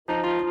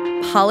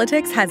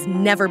Politics has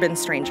never been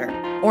stranger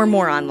or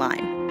more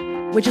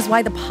online, which is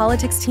why the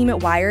politics team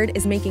at Wired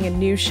is making a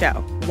new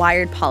show,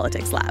 Wired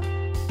Politics Lab.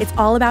 It's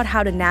all about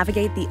how to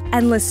navigate the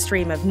endless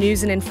stream of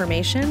news and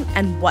information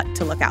and what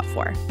to look out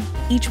for.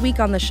 Each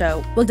week on the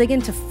show, we'll dig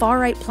into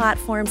far-right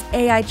platforms,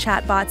 AI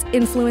chatbots,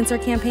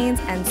 influencer campaigns,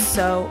 and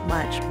so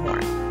much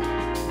more.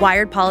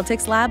 Wired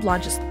Politics Lab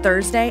launches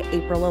Thursday,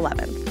 April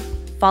 11th.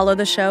 Follow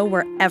the show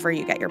wherever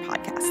you get your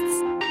podcasts.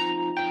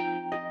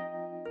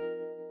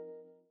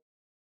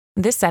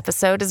 This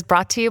episode is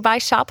brought to you by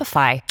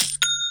Shopify.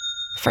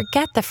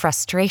 Forget the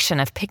frustration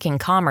of picking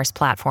commerce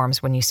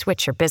platforms when you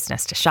switch your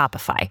business to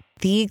Shopify,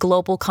 the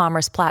global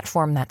commerce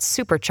platform that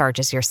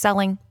supercharges your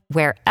selling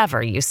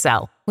wherever you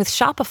sell. With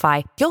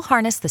Shopify, you'll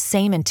harness the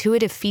same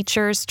intuitive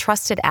features,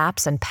 trusted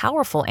apps, and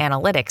powerful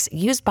analytics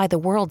used by the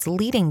world's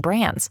leading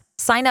brands.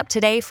 Sign up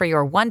today for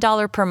your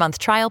 $1 per month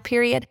trial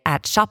period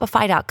at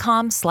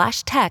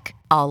shopify.com/tech,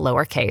 all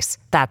lowercase.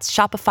 That's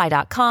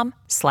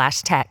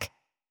shopify.com/tech.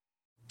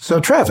 So,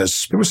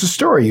 Travis, there was a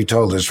story you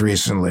told us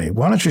recently.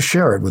 Why don't you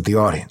share it with the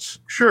audience?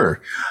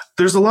 Sure.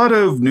 There's a lot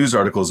of news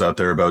articles out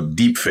there about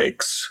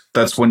deepfakes.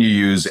 That's when you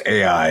use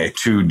AI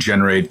to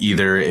generate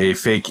either a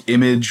fake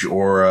image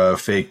or a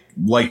fake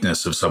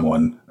likeness of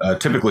someone,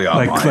 typically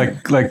online.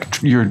 Like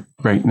you're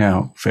right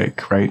now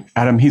fake, right?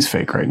 Adam, he's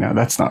fake right now.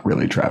 That's not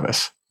really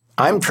Travis.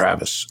 I'm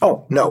Travis.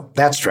 Oh, no,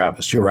 that's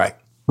Travis. You're right.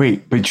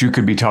 Wait, but you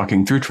could be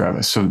talking through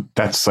Travis. So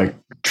that's like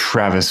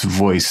Travis'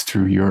 voice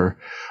through your...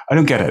 I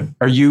don't get it.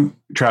 Are you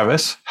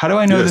Travis? How do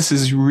I know This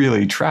is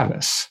really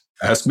Travis?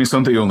 Ask me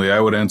something only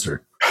I would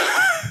answer.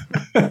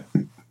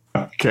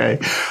 Okay.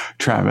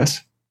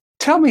 Travis,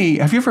 tell me,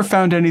 have you ever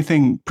found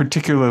anything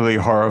particularly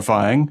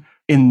horrifying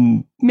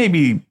in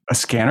maybe a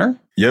scanner?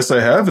 Yes,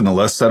 I have, and the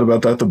less said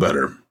about that, the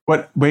better.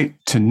 What? Wait,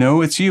 to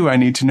know it's you, I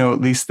need to know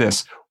at least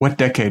this. What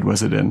decade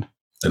was it in?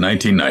 The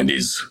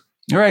 1990s.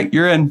 All right,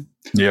 you're in.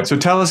 Yep. So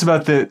tell us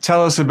about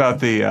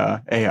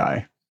the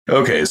AI.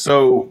 Okay,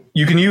 so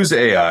you can use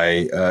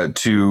AI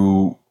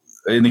to,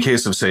 in the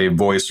case of, say,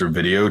 voice or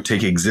video,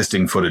 take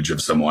existing footage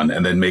of someone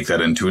and then make that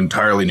into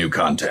entirely new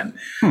content.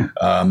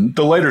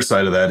 The lighter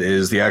side of that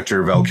is the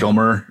actor Val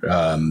Kilmer,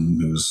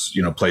 who's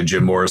played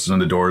Jim Morrison in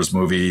the Doors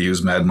movie. He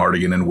was Mad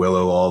Mardigan in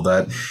Willow, all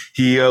that.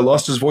 He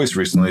lost his voice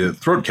recently to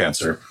throat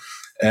cancer.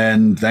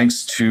 And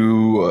thanks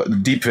to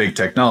deepfake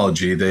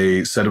technology,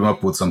 they set him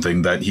up with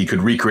something that he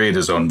could recreate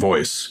his own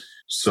voice.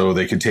 So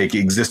they could take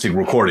existing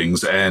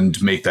recordings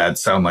and make that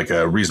sound like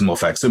a reasonable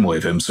facsimile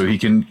of him so he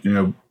can,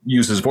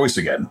 use his voice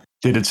again.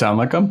 Did it sound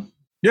like him?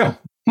 Yeah,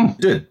 it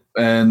did.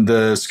 And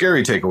the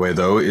scary takeaway,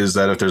 though, is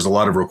that if there's a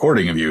lot of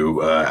recording of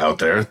you out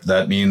there,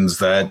 that means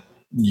that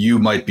you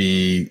might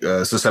be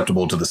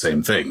susceptible to the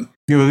same thing.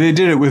 They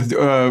did it with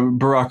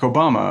Barack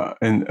Obama,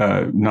 and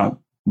not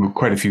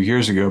quite a few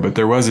years ago, but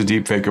there was a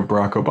deepfake of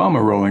Barack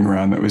Obama rolling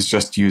around that was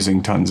just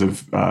using tons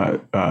of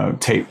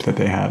tape that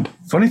they had.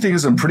 Funny thing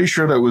is, I'm pretty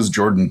sure that was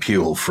Jordan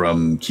Peele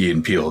from Key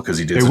and Peele because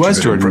he did. It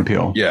was Jordan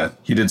Peele. Yeah,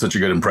 he did such a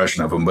good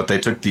impression of him. But they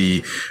took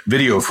the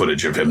video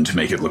footage of him to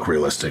make it look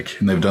realistic,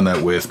 and they've done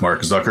that with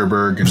Mark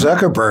Zuckerberg.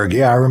 Zuckerberg,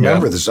 yeah, I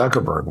remember the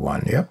Zuckerberg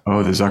one. Yep.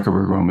 Oh, the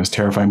Zuckerberg one was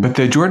terrifying, but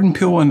the Jordan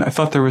Peele one, I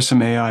thought there was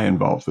some AI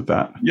involved with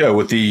that. Yeah,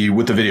 with the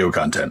video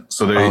content,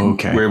 so they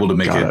were able to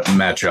make it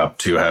match up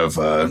to have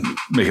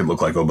make it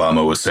look like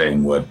Obama was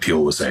saying what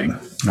Peele was saying.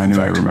 I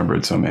knew I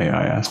remembered some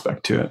AI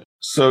aspect to it.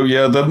 So,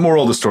 yeah, the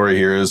moral of the story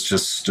here is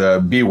just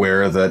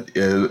beware that,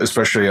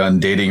 especially on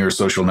dating or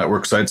social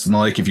network sites and the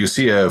like, if you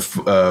see a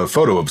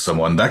photo of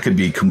someone, that could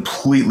be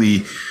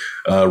completely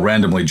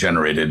randomly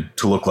generated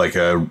to look like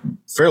a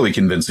fairly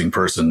convincing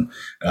person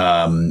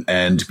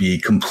and be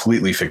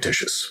completely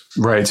fictitious.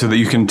 Right. So that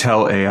you can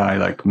tell AI,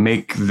 like,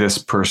 make this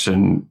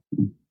person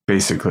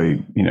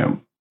basically,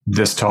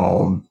 this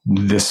tall,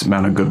 this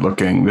amount of good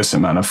looking, this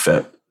amount of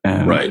fit,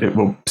 and it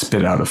will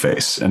spit out a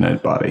face and a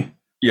body.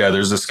 Yeah,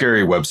 there's a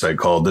scary website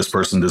called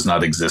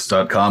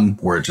thispersondoesnotexist.com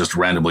where it just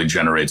randomly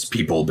generates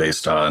people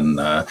based on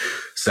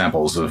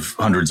samples of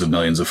hundreds of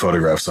millions of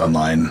photographs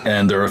online.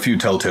 And there are a few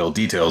telltale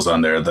details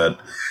on there that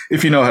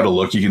if you know how to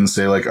look, you can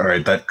say like, all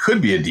right, that could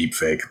be a deep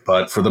fake.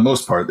 But for the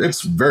most part,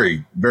 it's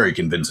very, very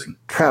convincing.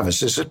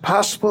 Travis, is it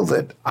possible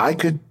that I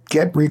could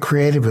get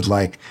recreated with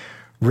like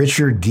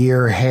Richard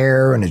Gere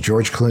hair and a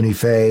George Clooney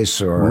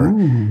face, or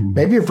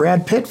maybe a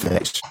Brad Pitt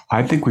face?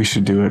 I think we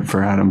should do it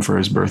for Adam for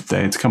his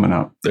birthday. It's coming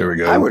up. There we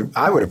go.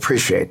 I would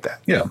appreciate that.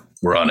 Yeah,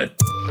 we're on it.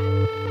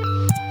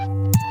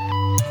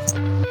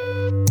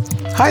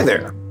 Hi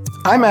there.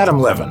 I'm Adam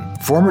Levin,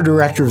 former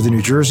director of the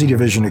New Jersey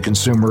Division of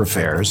Consumer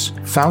Affairs,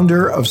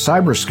 founder of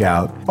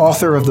CyberScout,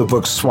 author of the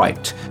book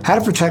Swiped: How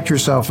to Protect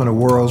Yourself in a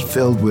World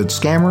Filled with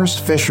Scammers,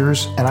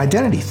 Phishers, and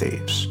Identity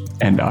Thieves.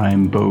 And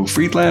I'm Beau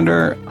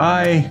Friedlander.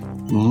 I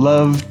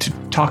love to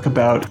talk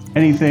about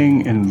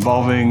anything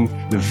involving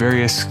the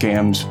various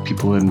scams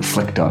people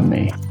inflict on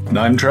me. And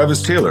I'm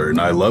Travis Taylor, and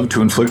I love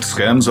to inflict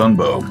scams on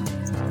Beau.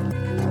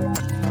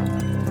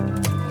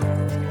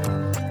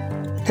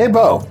 Hey,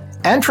 Beau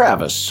and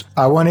Travis,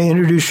 I want to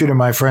introduce you to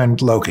my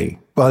friend Loki.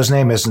 Well, his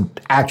name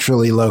isn't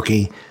actually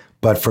Loki,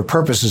 But for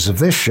purposes of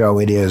this show,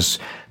 it is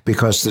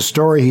because the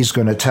story he's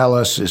going to tell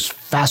us is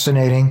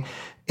fascinating,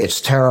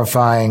 it's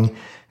terrifying,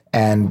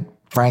 and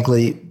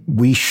frankly,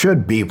 we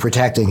should be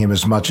protecting him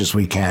as much as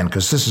we can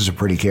because this is a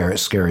pretty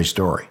scary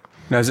story.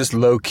 Now, is this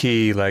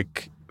low-key,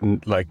 like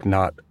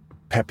not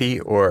Peppy,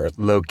 or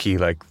low-key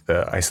like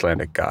the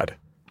Icelandic god?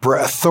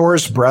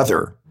 Thor's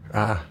brother.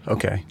 Ah,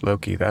 okay.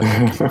 Loki,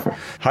 that's Loki.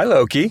 Hi,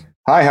 Loki.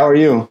 Hi, how are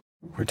you?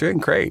 We're doing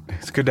great.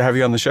 It's good to have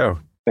you on the show.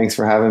 Thanks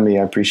for having me.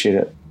 I appreciate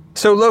it.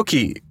 So,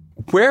 Loki,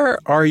 where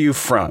are you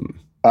from?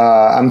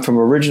 I'm from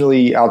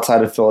originally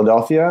outside of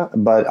Philadelphia,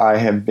 but I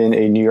have been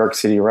a New York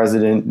City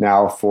resident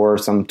now for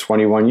some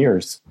 21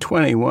 years.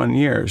 21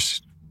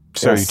 years.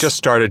 So yes. You just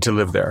started to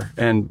live there,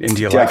 and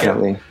do you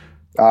Definitely. like it?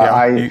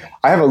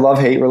 I have a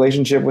love-hate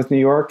relationship with New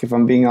York, if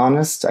I'm being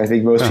honest. I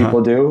think most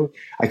people do.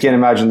 I can't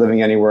imagine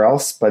living anywhere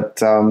else,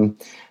 but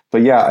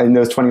yeah, in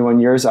those 21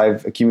 years,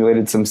 I've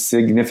accumulated some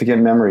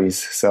significant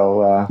memories.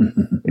 So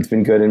it's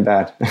been good and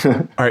bad.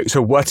 All right.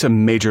 So what's a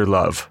major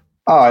love?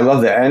 Oh, I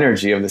love the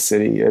energy of the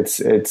city.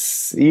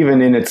 It's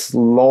even in its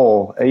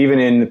lull, even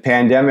in the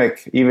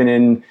pandemic, even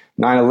in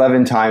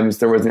 9/11 times,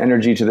 there was an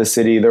energy to the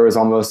city. There was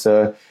almost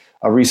a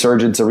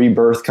resurgence, a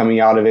rebirth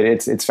coming out of it.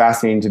 It's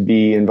fascinating to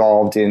be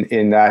involved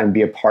in that and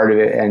be a part of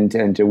it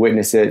and to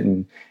witness it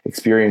and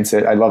experience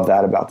it. I love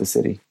that about the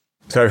city.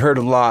 So I've heard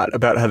a lot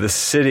about how the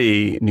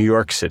city, New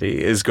York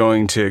City, is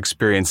going to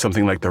experience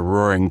something like the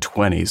Roaring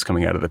 '20s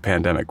coming out of the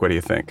pandemic. What do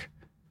you think?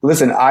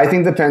 Listen, I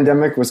think the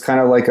pandemic was kind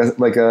of like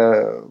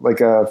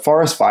a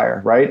forest fire,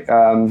 right?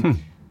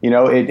 You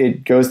know,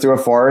 it goes through a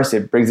forest,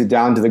 it brings it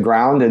down to the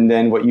ground, and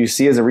then what you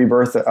see is a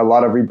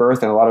lot of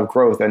rebirth and a lot of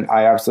growth. And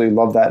I absolutely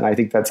love that, and I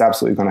think that's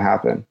absolutely going to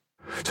happen.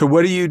 So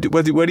what do you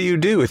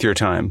do with your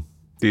time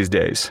these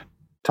days?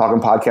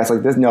 Talking podcasts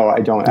like this? No, I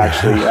don't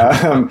actually.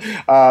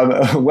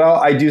 Well,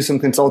 I do some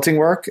consulting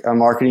work,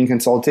 marketing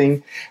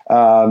consulting.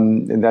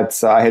 I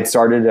had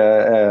started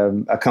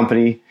a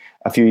company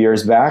a few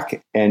years back,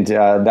 and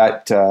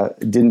that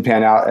didn't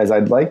pan out as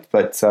I'd liked.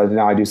 But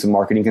now I do some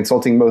marketing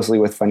consulting, mostly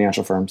with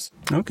financial firms.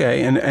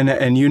 Okay,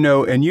 and you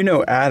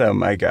know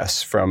Adam, I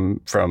guess,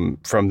 from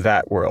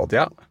that world,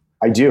 yeah.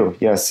 I do,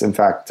 yes. In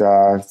fact,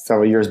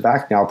 several years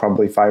back now,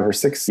 probably 5 or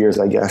 6 years,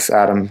 I guess.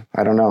 Adam,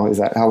 I don't know, is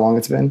that how long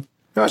it's been?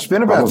 No, it's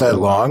been about that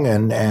long,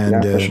 and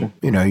sure.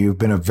 You know, you've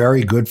been a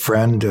very good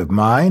friend of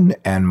mine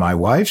and my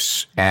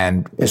wife's.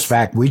 And in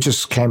fact, we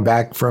just came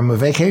back from a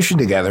vacation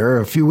together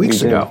a few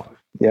weeks ago.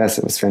 Yes,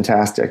 it was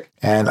fantastic.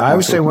 And I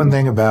would say one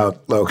thing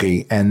about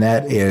Loki, and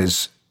that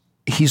is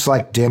he's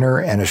like dinner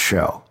and a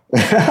show.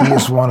 He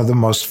is one of the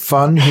most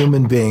fun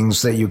human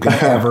beings that you could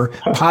ever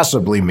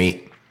possibly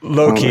meet.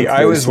 Loki,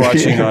 I was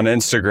watching on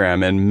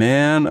Instagram, and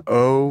man,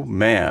 oh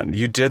man,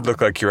 you did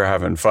look like you were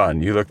having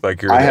fun. You looked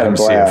like you were the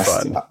MC of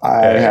fun.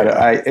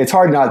 It's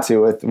hard not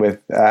to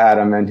with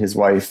Adam and his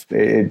wife.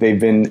 They've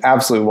been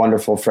absolutely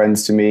wonderful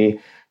friends to me.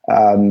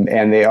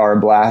 And they are a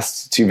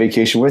blast to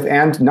vacation with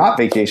and not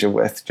vacation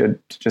with, to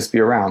just be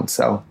around.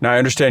 So now I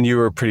understand you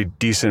were a pretty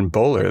decent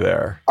bowler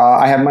there.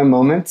 I have my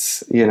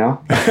moments, you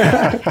know.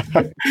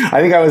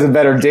 I think I was a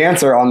better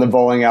dancer on the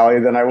bowling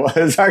alley than I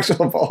was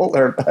actual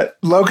bowler. But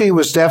Loki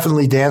was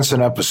definitely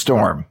dancing up a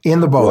storm in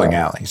the bowling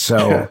alley.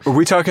 So are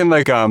we talking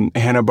like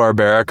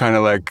Hanna-Barbera kind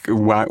of like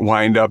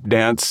wind up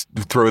dance,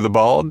 throw the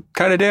ball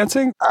kind of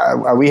dancing?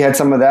 We had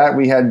some of that.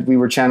 We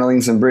were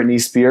channeling some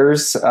Britney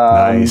Spears.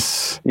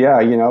 Nice. Yeah,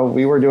 you know.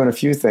 We were doing a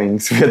few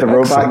things. We had the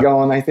robot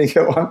going, I think,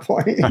 at one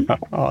point.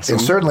 Awesome.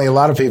 And certainly a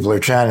lot of people are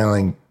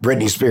channeling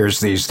Britney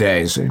Spears these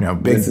days. You know,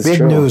 big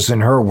true. news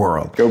in her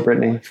world. Go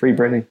Britney, free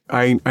Britney.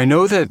 I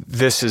know that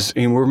this is,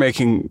 I mean,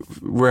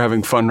 we're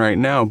having fun right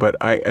now, but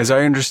as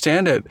I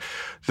understand it,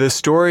 the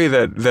story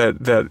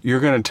that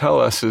you're going to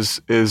tell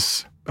us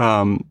is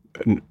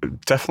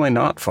definitely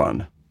not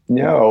fun.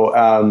 No,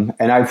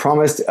 and I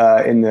promised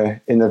in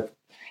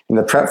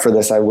the prep for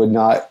this, I would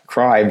not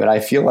cry, but I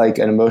feel like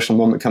an emotional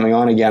moment coming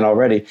on again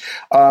already.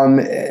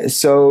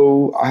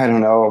 So I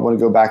don't know. I want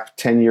to go back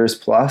 10 years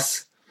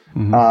plus.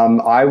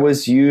 Mm-hmm. I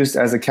was used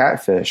as a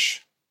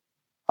catfish.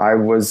 I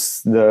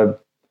was the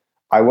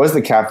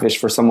catfish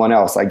for someone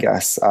else, I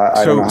guess.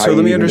 I don't know how so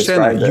let me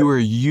understand that. It. You were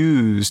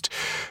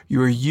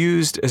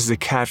used as the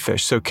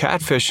catfish. So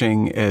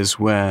catfishing is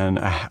when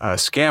a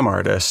scam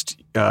artist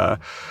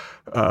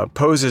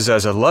poses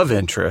as a love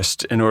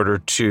interest in order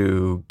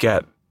to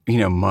get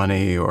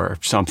money or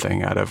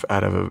something out of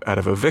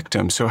a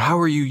victim. So how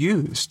are you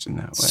used in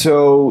that way?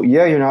 So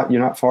yeah, you're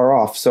not far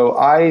off. So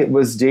I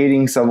was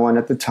dating someone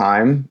at the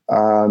time.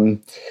 I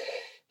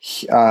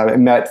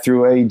met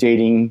through a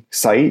dating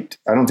site.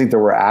 I don't think there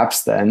were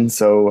apps then,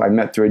 so I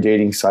met through a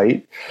dating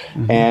site.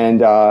 Mm-hmm.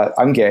 And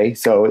I'm gay,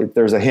 so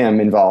there's a him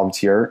involved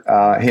here.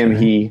 Him,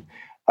 he,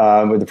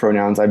 with the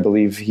pronouns I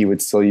believe he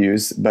would still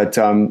use, but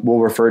we'll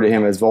refer to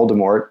him as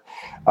Voldemort.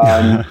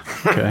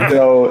 Okay.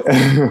 So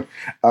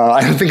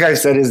I don't think I've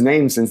said his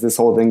name since this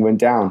whole thing went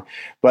down.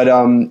 But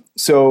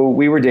so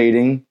we were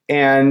dating,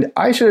 and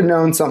I should have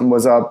known something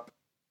was up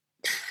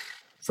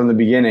from the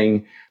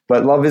beginning.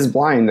 But love is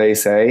blind, they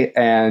say.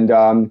 And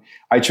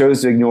I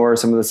chose to ignore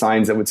some of the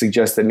signs that would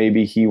suggest that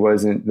maybe he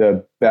wasn't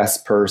the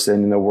best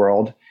person in the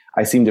world.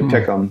 I seemed to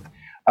pick him.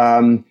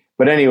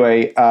 But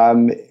anyway,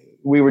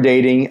 we were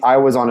dating. I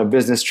was on a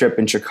business trip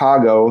in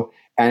Chicago.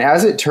 And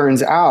as it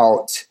turns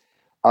out,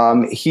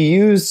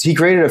 he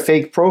created a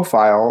fake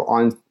profile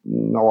on,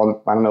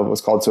 I don't know if it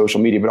was called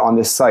social media, but on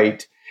this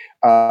site.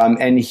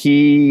 And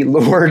he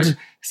lured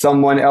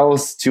someone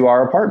else to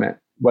our apartment,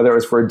 whether it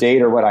was for a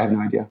date or what, I have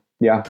no idea.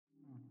 Yeah.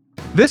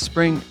 This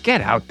spring, get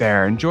out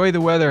there, enjoy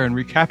the weather, and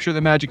recapture the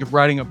magic of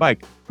riding a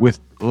bike with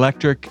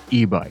electric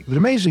e-bike. With an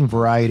amazing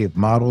variety of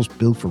models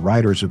built for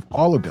riders of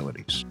all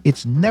abilities,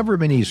 it's never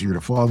been easier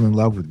to fall in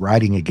love with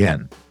riding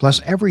again. Plus,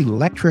 every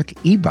electric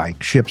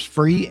e-bike ships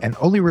free and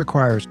only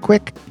requires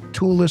quick,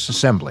 toolless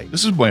assembly.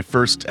 This is my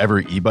first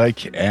ever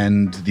e-bike,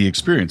 and the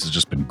experience has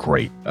just been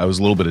great. I was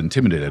a little bit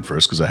intimidated at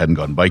first because I hadn't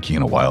gone biking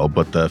in a while,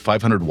 but the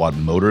 500-watt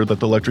motor that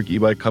the electric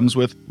e-bike comes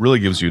with really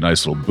gives you a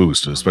nice little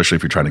boost, especially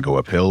if you're trying to go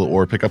uphill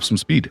or pick up some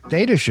speed.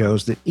 Data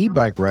shows that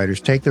e-bike riders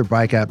take their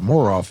bike out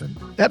more often.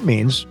 That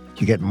means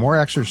you get more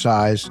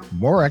exercise,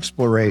 more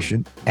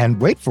exploration, and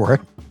wait for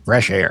it,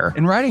 fresh air.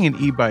 And riding an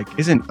e-bike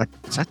it's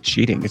not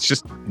cheating. It's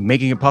just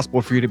making it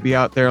possible for you to be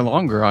out there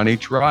longer on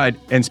each ride.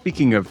 And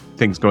speaking of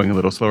things going a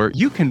little slower,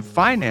 you can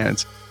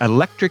finance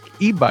electric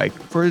e-bike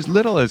for as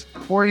little as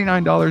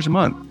 $49 a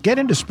month. Get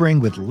into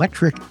spring with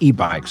electric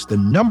e-bikes, the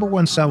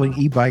 #1 selling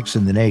e-bikes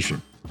in the nation.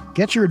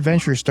 Get your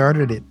adventure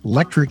started at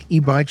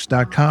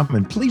electricebikes.com,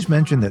 and please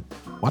mention that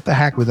What the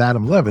Hack with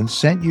Adam Levin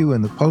sent you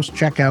in the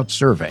post-checkout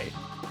survey.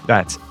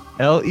 That's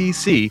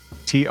LECTRIC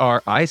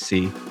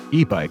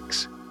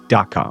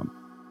ebikes.com.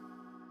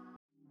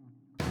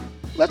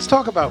 Let's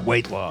talk about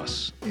weight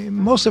loss.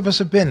 Most of us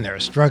have been there,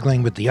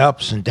 struggling with the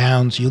ups and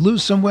downs. You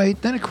lose some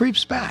weight, then it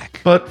creeps back.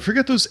 But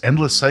forget those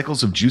endless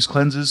cycles of juice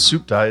cleanses,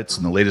 soup diets,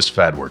 and the latest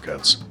fad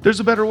workouts. There's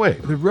a better way.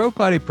 The Rogue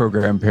Body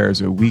program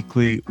pairs a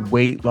weekly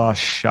weight loss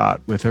shot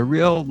with a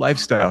real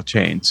lifestyle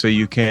change so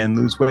you can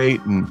lose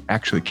weight and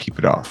actually keep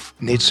it off.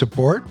 Need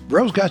support?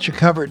 Ro's got you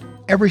covered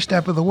every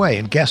step of the way,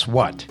 and guess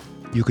what?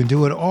 You can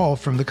do it all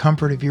from the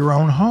comfort of your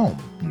own home.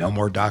 No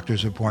more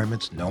doctor's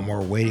appointments, no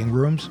more waiting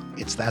rooms.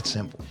 It's that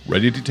simple.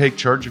 Ready to take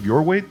charge of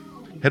your weight?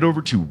 Head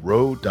over to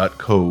ro.co/Adam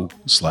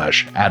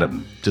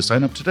to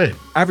sign up today.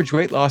 Average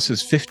weight loss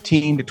is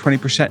 15 to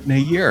 20% in a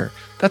year.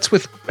 That's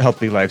with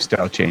healthy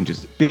lifestyle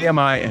changes.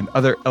 BMI and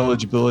other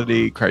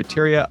eligibility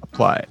criteria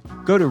apply.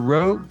 Go to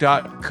ro.co/Adam.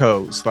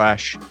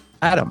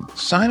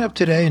 Sign up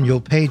today and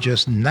you'll pay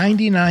just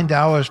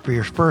 $99 for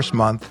your first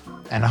month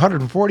and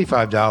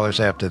 $145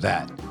 after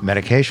that.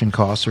 Medication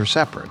costs are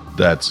separate.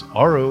 That's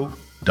ro.co/ADAM.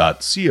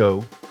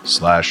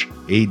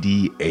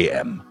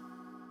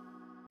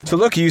 So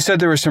look, you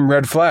said there were some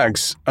red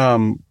flags.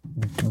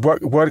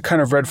 What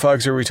kind of red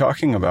flags are we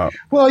talking about?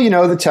 Well,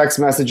 the text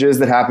messages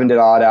that happened at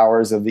odd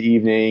hours of the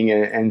evening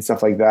and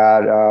stuff like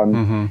that.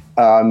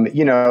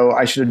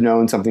 I should have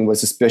known something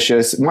was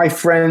suspicious. My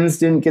friends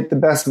didn't get the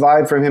best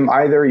vibe from him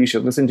either. You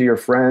should listen to your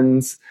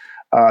friends.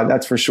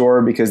 That's for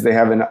sure, because they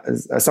have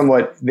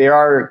they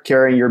are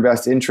carrying your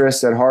best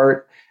interests at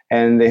heart,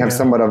 and they have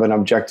somewhat of an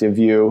objective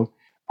view.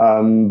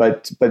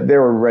 But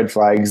there were red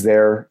flags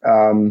there.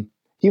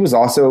 He was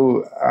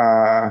also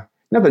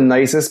not the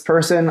nicest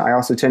person. I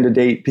also tend to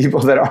date people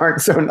that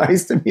aren't so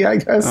nice to me, I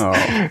guess. Oh.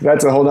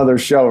 That's a whole nother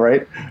show,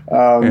 right?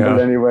 But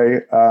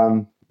anyway,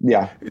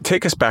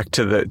 Take us back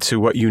to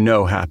what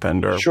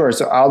happened. Sure.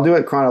 So I'll do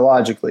it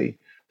chronologically.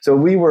 So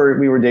we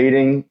were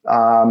dating.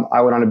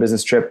 I went on a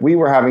business trip. We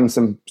were having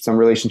some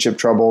relationship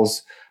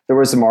troubles. There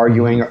was some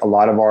arguing, a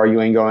lot of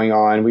arguing going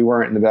on. We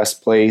weren't in the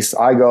best place.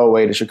 I go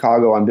away to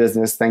Chicago on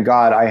business. Thank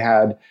God I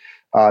had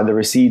the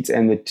receipts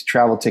and the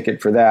travel ticket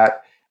for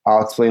that.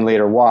 I'll explain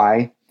later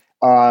why.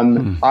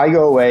 I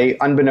go away,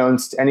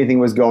 unbeknownst to anything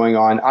was going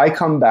on. I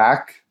come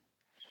back,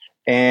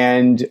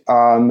 and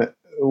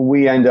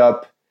we end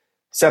up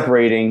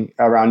separating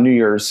around New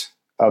Year's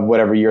of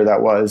whatever year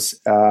that was.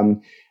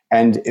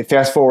 And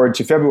fast forward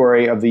to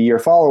February of the year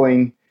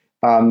following,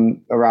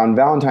 around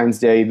Valentine's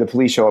Day, the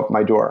police show up at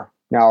my door.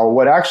 Now,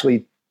 what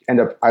actually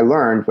ended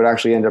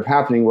up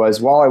happening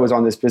was, while I was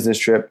on this business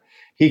trip,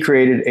 he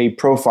created a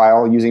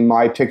profile using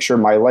my picture,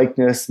 my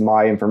likeness,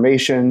 my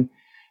information,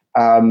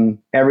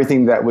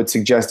 everything that would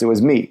suggest it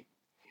was me.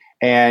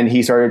 And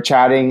he started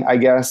chatting, I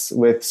guess,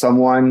 with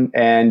someone,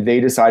 and they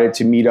decided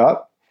to meet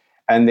up.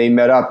 And they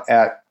met up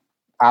at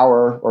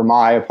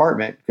my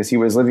apartment, because he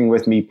was living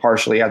with me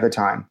partially at the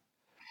time.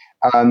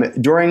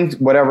 During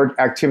whatever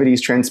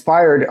activities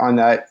transpired on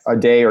that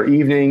day or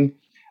evening,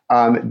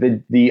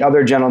 the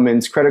other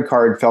gentleman's credit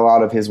card fell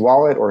out of his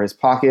wallet or his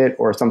pocket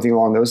or something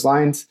along those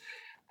lines.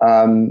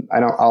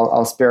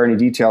 I'll spare any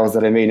details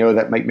that I may know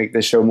that might make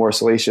this show more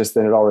salacious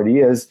than it already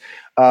is.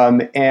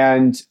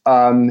 And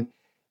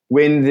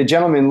when the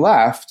gentleman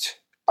left,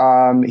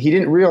 he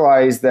didn't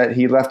realize that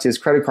he left his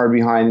credit card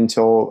behind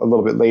until a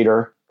little bit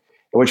later,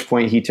 at which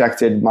point he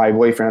texted my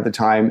boyfriend at the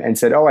time and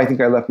said, "Oh, I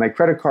think I left my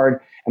credit card."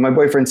 And my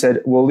boyfriend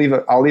said, "I'll leave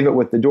it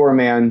with the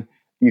doorman.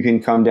 You can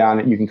come down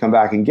and you can come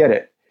back and get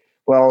it."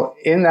 Well,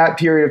 in that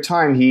period of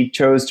time, he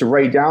chose to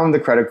write down the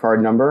credit card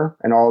number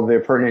and all the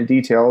pertinent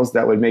details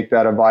that would make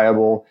that a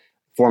viable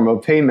form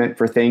of payment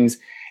for things,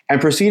 and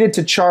proceeded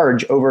to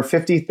charge over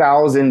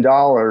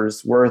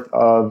 $50,000 worth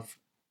of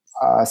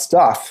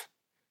stuff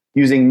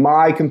using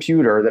my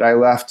computer that I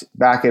left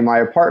back in my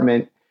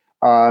apartment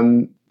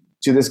to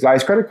this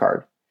guy's credit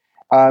card.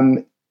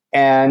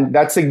 And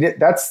that's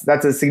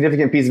a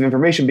significant piece of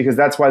information, because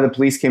that's why the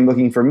police came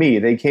looking for me.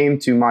 They came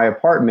to my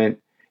apartment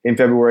in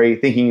February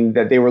thinking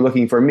that they were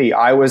looking for me.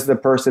 I was the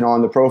person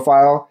on the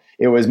profile.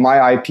 It was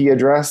my IP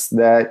address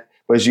that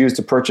was used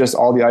to purchase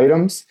all the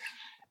items.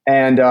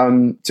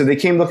 And so they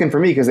came looking for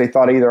me because they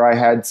thought either I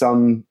had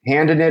some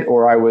hand in it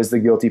or I was the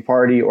guilty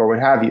party or what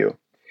have you.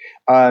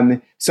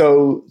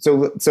 So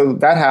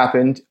that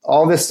happened.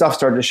 All this stuff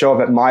started to show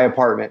up at my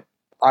apartment.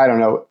 I don't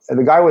know.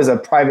 The guy was a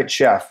private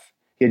chef.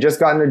 He had just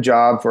gotten a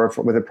job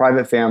with a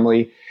private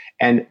family,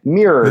 and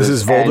mirrors. This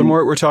is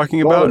Voldemort we're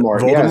talking about?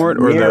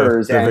 Voldemort, yes,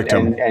 or the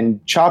victim? And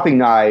chopping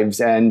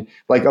knives and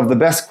like of the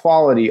best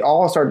quality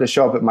all started to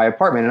show up at my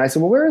apartment. And I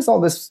said, well, where is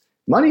all this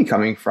money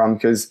coming from?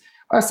 Because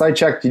last I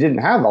checked, you didn't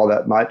have all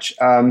that much.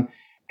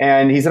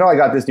 And he said, oh, I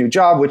got this new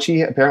job, which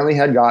he apparently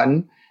had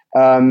gotten.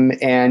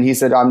 And he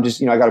said, I'm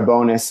just, I got a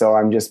bonus, so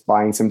I'm just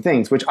buying some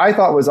things, which I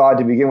thought was odd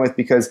to begin with,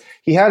 because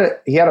he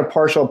had a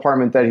partial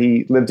apartment that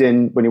he lived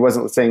in when he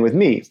wasn't staying with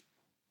me.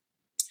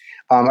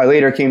 I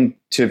later came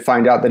to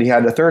find out that he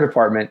had a third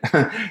apartment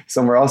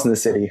somewhere else in the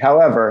city.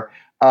 However,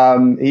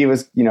 he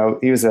was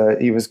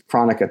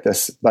chronic at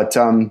this. But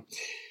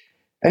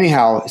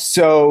anyhow,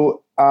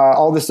 so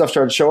all this stuff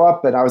started to show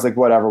up, and I was like,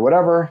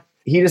 whatever.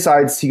 He goes,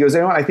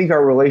 I think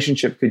our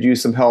relationship could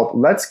use some help.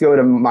 Let's go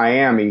to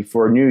Miami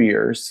for New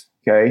Year's.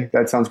 Okay,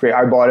 that sounds great.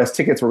 I bought us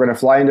tickets. We're going to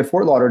fly into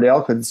Fort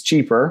Lauderdale because it's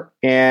cheaper.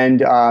 And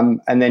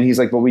then he's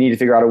like, well, we need to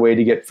figure out a way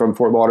to get from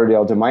Fort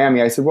Lauderdale to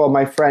Miami. I said, well,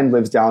 my friend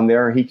lives down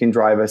there. He can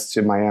drive us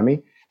to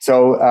Miami.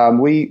 So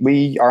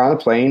we are on the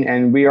plane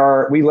and we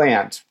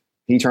land.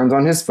 He turns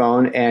on his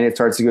phone and it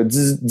starts to go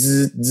zzz,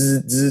 zzz,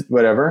 zzz, zzz,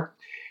 whatever.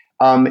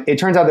 It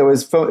turns out that it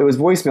was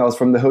voicemails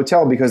from the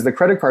hotel, because the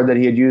credit card that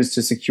he had used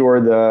to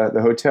secure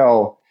the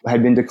hotel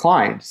had been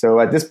declined. So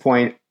at this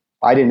point,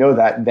 I didn't know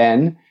that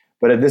then.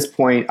 But at this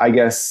point, I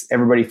guess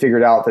everybody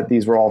figured out that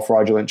these were all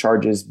fraudulent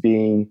charges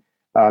being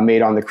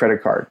made on the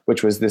credit card,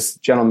 which was this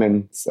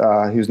gentleman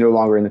who's no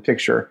longer in the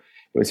picture.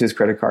 It was his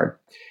credit card.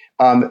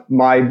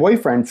 My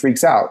boyfriend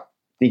freaks out,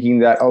 thinking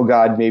that, oh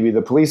God, maybe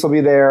the police will be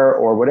there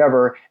or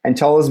whatever, and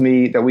tells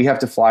me that we have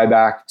to fly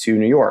back to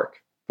New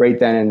York right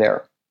then and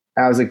there.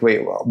 And I was like,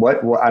 wait, what?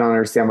 I don't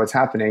understand what's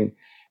happening.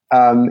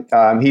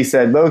 He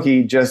said,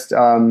 Loki, just,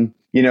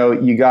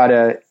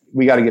 we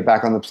got to get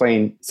back on the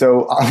plane.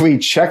 So we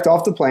checked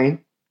off the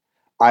plane.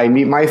 I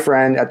meet my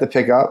friend at the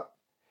pickup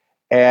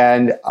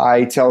and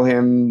I tell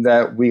him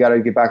that we got to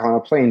get back on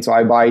a plane. So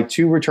I buy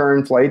 2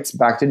 return flights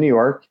back to New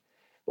York.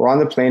 We're on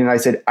the plane and I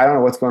said, I don't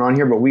know what's going on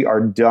here, but we are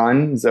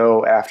done.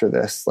 So after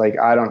this,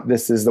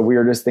 this is the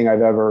weirdest thing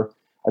I've ever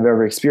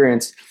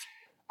experienced.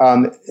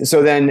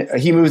 So then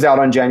he moves out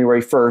on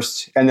January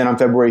 1st. And then on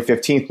February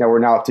 15th, now we're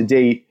now up to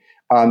date.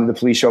 The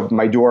police show up at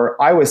my door.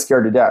 I was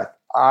scared to death.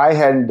 I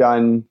hadn't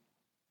done,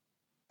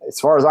 as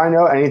far as I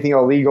know, anything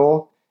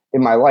illegal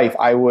in my life.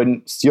 I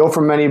wouldn't steal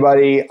from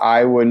anybody.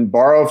 I wouldn't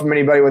borrow from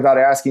anybody without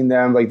asking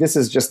them. Like, this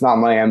is just not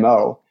my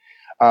MO.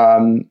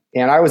 And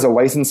I was a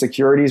licensed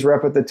securities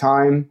rep at the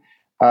time.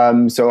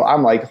 So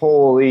I'm like,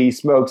 holy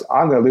smokes,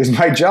 I'm going to lose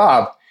my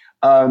job.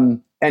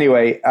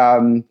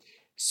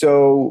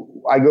 So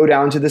I go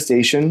down to the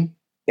station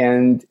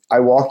and I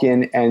walk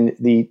in and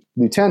the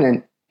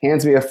lieutenant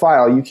hands me a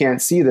file. You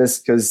can't see this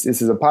because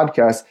this is a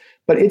podcast,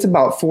 but it's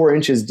about 4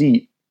 inches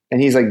deep.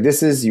 And he's like,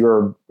 this is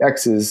your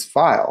ex's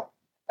file.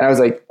 And I was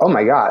like, oh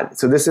my God.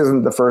 So this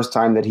isn't the first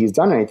time that he's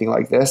done anything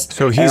like this.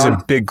 So he's a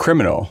big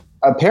criminal.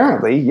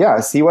 Apparently,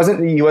 yes. He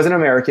wasn't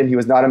American. He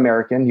was not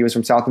American. He was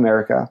from South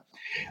America.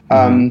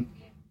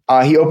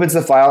 He opens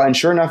the file and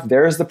sure enough,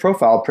 there's the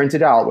profile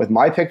printed out with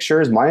my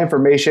pictures, my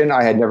information.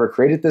 I had never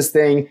created this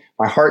thing.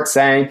 My heart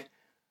sank.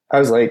 I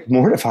was like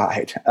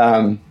mortified.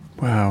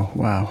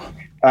 Wow.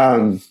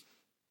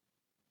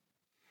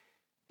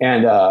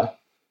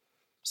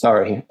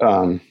 Sorry.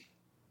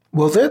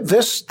 Well,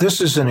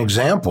 this is an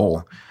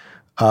example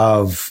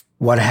of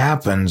what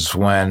happens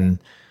when,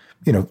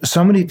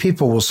 so many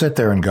people will sit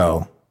there and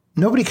go,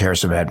 nobody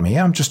cares about me.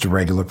 I'm just a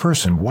regular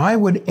person. Why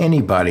would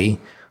anybody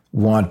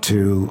want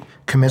to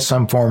commit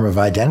some form of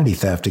identity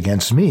theft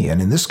against me?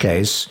 And in this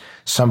case,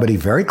 somebody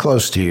very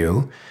close to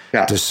you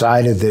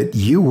decided that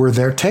you were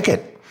their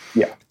ticket.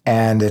 Yeah.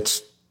 And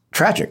it's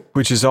tragic.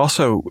 Which is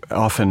also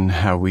often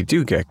how we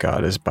do get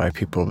God, is by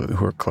people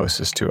who are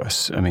closest to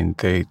us. I mean,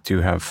 they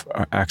do have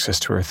access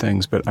to our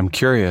things. But I'm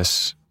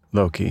curious,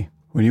 Loki,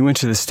 when you went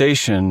to the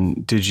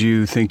station, did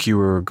you think you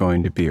were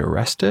going to be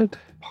arrested?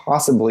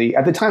 Possibly.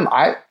 At the time,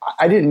 I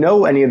didn't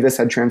know any of this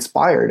had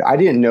transpired. I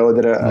didn't know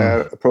that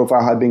a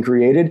profile had been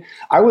created.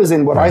 I was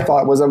in what I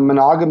thought was a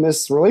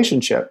monogamous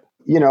relationship.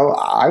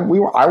 I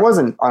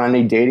wasn't on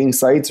any dating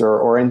sites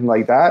or anything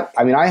like that.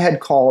 I mean, I had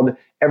called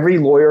every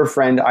lawyer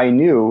friend I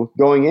knew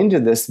going into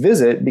this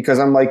visit because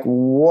I'm like,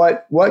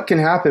 what can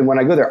happen when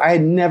I go there? I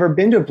had never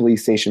been to a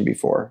police station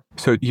before.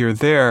 So you're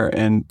there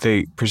and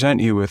they present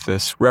you with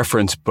this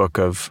reference book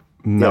of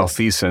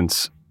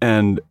malfeasance,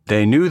 and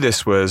they knew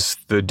this was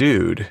the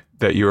dude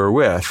that you were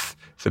with,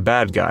 the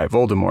bad guy,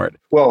 Voldemort.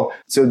 Well,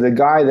 so the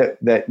guy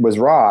that was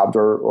robbed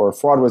or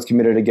fraud was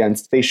committed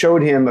against, they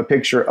showed him a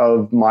picture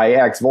of my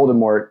ex,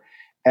 Voldemort,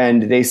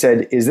 and they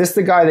said, is this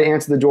the guy that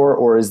answered the door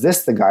or is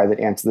this the guy that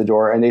answered the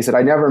door? And they said,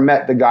 I never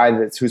met the guy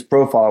whose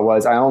profile it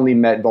was. I only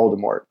met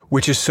Voldemort.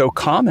 Which is so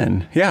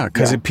common. Yeah,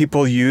 because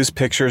people use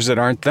pictures that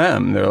aren't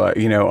them. They're like,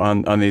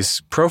 on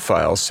these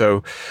profiles.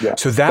 So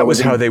that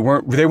was how they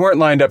weren't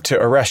lined up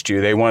to arrest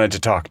you. They wanted to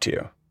talk to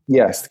you.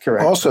 Yes,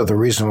 correct. Also, the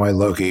reason why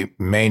Loki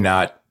may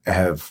not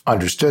have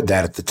understood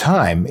that at the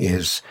time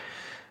is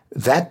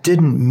that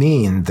didn't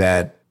mean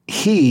that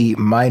he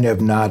might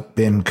have not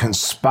been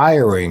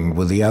conspiring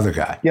with the other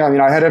guy. Yeah, I mean,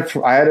 I had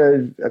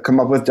to come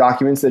up with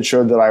documents that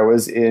showed that I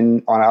was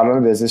out on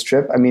a business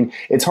trip. I mean,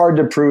 it's hard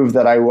to prove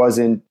that I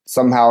wasn't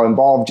somehow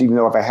involved, even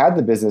though if I had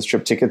the business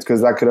trip tickets,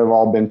 because that could have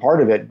all been part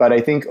of it. But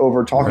I think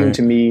over talking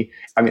to me,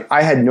 I mean,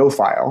 I had no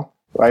file,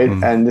 right?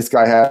 And this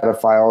guy had a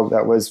file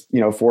that was,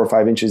 4 or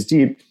 5 inches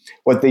deep.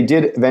 What they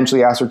did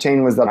eventually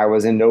ascertain was that I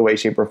was in no way,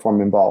 shape, or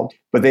form involved.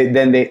 But they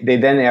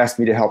then asked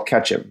me to help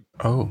catch him.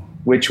 Oh.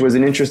 Which was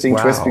an interesting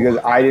twist because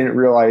I didn't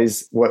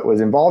realize what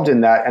was involved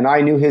in that. And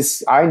I knew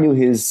his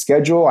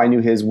schedule, I knew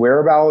his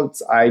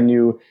whereabouts, I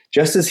knew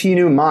just as he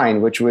knew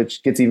mine,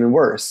 which gets even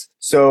worse.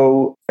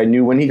 So I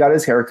knew when he got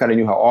his haircut, I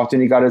knew how often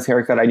he got his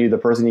haircut, I knew the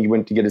person he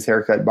went to get his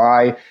haircut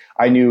by,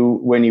 I knew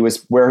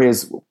where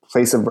his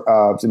place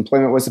of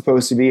employment was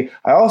supposed to be.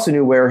 I also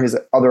knew where his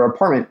other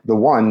apartment, the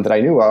one that I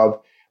knew of,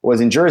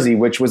 was in Jersey,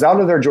 which was out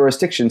of their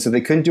jurisdiction, so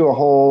they couldn't do a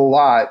whole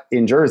lot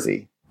in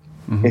Jersey.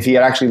 Mm-hmm. If he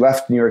had actually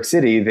left New York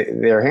City,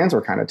 their hands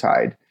were kind of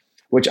tied,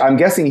 which I'm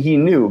guessing he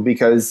knew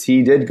because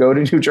he did go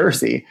to New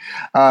Jersey.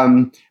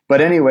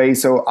 But anyway,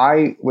 so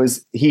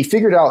he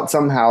figured out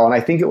somehow, and I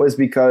think it was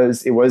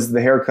because it was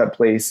the haircut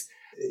place,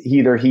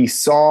 either he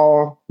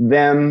saw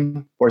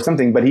them or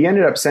something, but he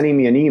ended up sending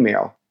me an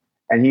email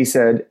and he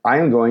said, I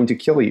am going to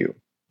kill you.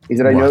 He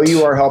said, I know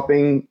you are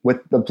helping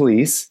with the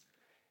police.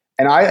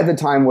 And I, at the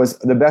time, was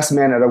the best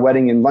man at a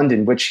wedding in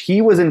London, which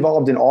he was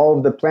involved in all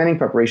of the planning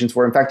preparations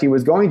for. In fact, he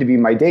was going to be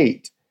my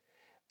date.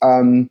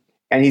 And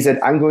he said,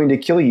 I'm going to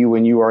kill you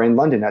when you are in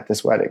London at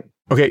this wedding.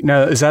 Okay,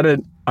 now is that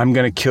I'm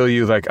going to kill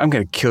you, like I'm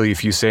going to kill you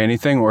if you say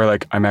anything, or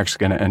like I'm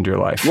actually going to end your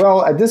life?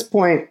 Well, at this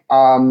point,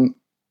 I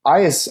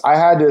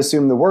had to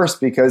assume the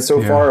worst because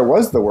so far it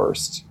was the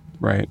worst.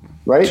 Right.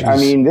 Jeez. I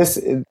mean, this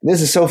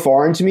is so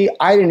foreign to me.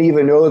 I didn't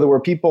even know there were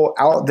people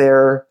out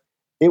there.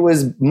 It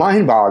was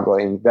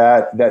mind-boggling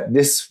that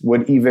this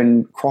would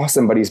even cross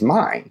somebody's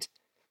mind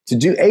to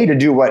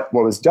do what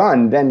was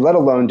done, then let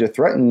alone to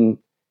threaten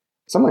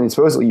someone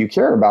supposedly you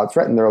care about,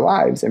 threaten their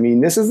lives. I mean,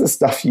 this is the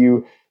stuff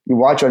you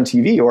watch on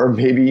TV or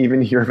maybe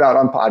even hear about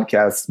on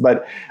podcasts.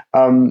 But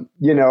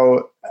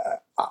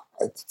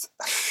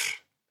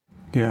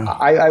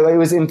it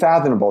was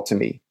unfathomable to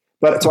me.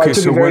 But so I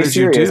took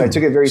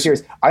it very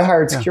serious. I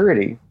hired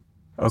security.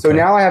 Okay. So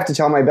now I have to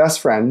tell my best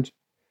friend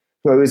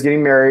who was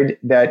getting married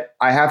that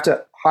I have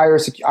to hire,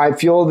 I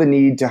feel the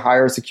need to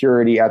hire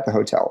security at the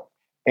hotel.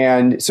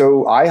 And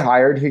so I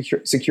hired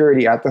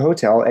security at the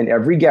hotel, and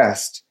every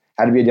guest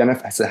had to be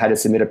identified, had to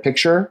submit a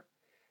picture.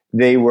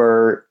 They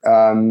were,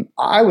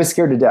 I was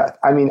scared to death.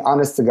 I mean,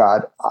 honest to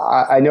God,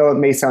 I know it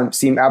may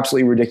seem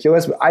absolutely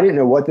ridiculous, but I didn't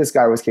know what this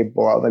guy was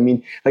capable of. I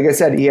mean, like I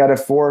said, he had a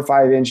 4 or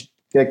 5 inch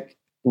thick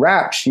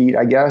rap sheet,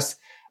 I guess,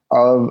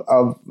 of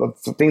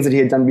things that he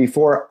had done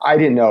before. I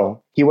didn't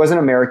know. He wasn't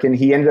American.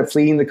 He ended up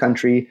fleeing the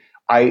country.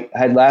 I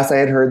had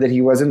heard that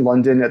he was in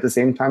London at the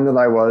same time that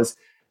I was.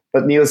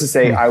 But needless to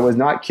say, I was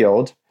not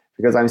killed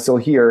because I'm still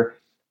here.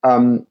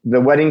 The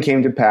wedding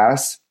came to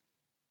pass.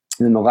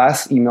 And then the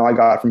last email I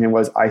got from him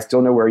was, I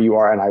still know where you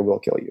are and I will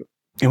kill you.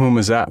 And when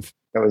was that?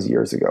 That was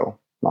years ago.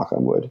 Knock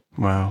on wood.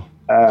 Wow.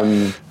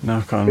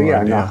 Knock on wood.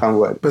 Yeah, knock on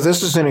wood. But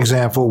this is an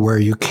example where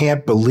you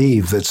can't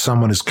believe that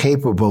someone is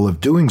capable of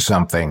doing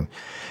something.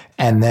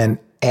 And then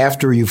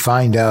after you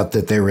find out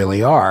that they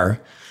really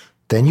are,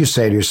 then you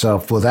say to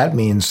yourself, well, that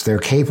means they're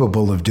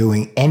capable of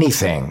doing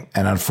anything.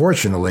 And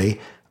unfortunately,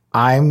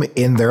 I'm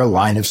in their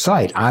line of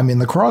sight. I'm in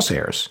the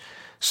crosshairs.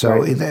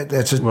 So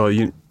that's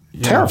a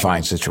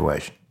terrifying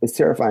situation. It's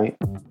terrifying.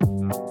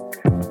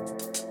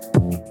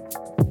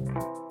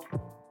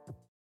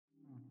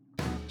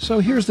 So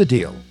here's the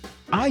deal.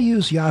 I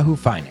use Yahoo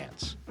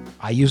Finance.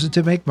 I use it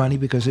to make money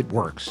because it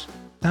works,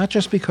 not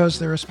just because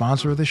they're a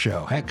sponsor of the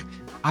show. Heck,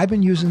 I've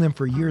been using them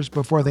for years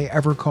before they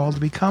ever called to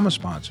become a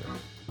sponsor.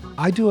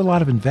 I do a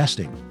lot of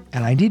investing,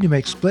 and I need to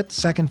make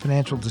split-second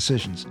financial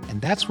decisions,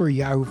 and that's where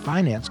Yahoo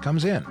Finance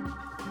comes in.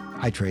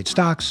 I trade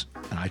stocks,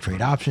 and I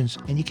trade options,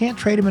 and you can't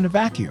trade them in a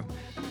vacuum.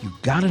 You've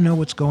got to know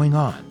what's going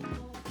on.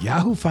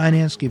 Yahoo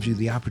Finance gives you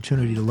the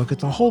opportunity to look at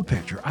the whole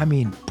picture. I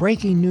mean,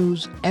 breaking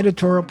news,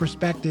 editorial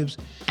perspectives,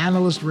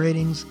 analyst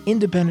ratings,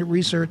 independent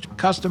research,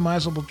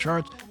 customizable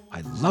charts. I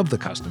love the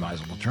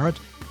customizable charts.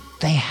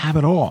 They have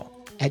it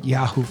all. At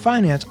Yahoo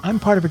Finance, I'm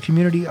part of a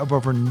community of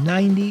over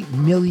 90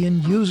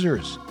 million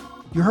users.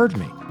 You heard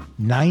me.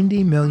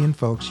 90 million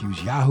folks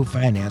use Yahoo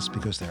Finance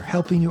because they're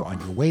helping you on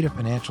your way to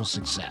financial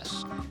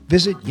success.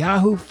 Visit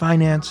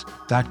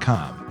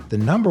yahoofinance.com, the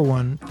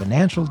 #1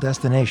 financial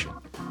destination.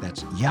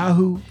 That's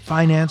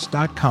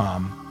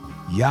yahoofinance.com,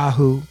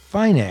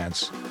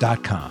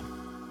 yahoofinance.com.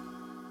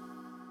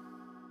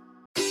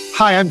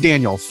 Hi, I'm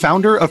Daniel,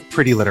 founder of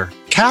Pretty Litter.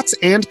 Cats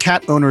and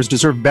cat owners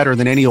deserve better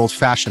than any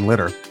old-fashioned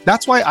litter.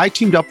 That's why I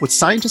teamed up with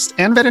scientists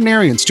and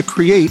veterinarians to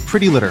create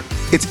Pretty Litter.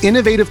 Its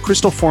innovative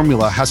crystal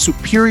formula has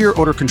superior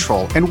odor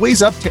control and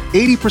weighs up to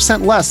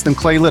 80% less than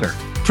clay litter.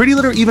 Pretty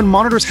Litter even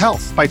monitors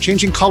health by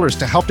changing colors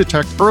to help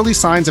detect early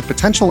signs of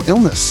potential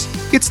illness.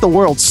 It's the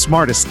world's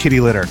smartest kitty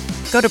litter.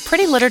 Go to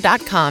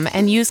prettylitter.com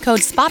and use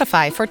code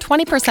SPOTIFY for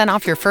 20%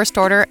 off your first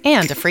order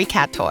and a free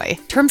cat toy.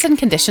 Terms and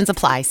conditions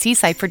apply. See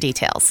site for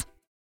details.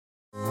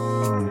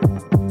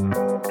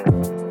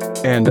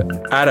 And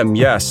Adam,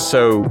 yes.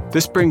 So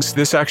this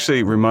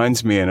actually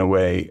reminds me in a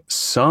way,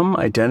 some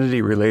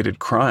identity-related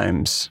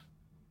crimes,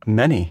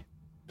 many,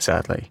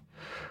 sadly,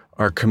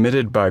 are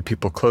committed by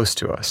people close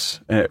to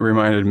us. And it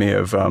reminded me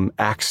of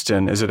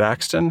Axton. Is it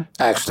Axton?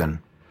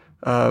 Axton.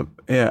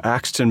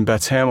 Axton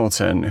Betts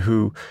Hamilton,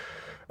 who,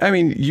 I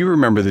mean, you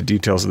remember the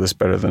details of this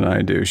better than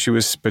I do. She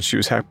was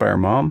hacked by her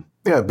mom?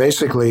 Yeah,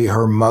 basically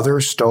her mother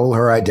stole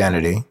her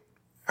identity.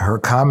 Her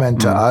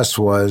comment to us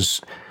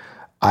was,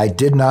 I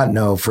did not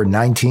know for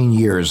 19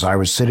 years I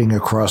was sitting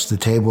across the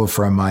table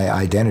from my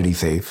identity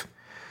thief,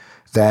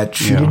 that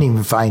she didn't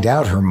even find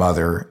out her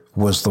mother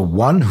was the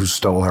one who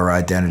stole her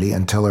identity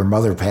until her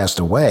mother passed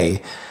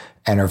away,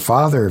 and her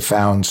father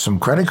found some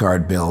credit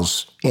card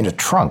bills in a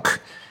trunk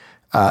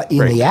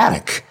in the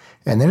attic.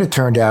 And then it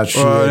turned out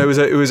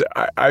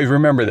I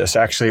remember this,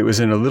 actually. It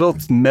was in a little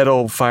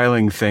metal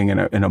filing thing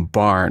in a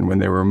barn when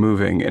they were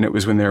moving, and it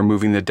was when they were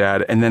moving the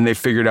dad. And then they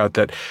figured out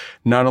that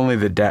not only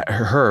the dad,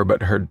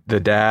 the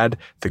dad,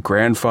 the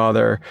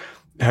grandfather,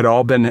 had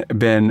all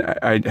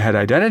had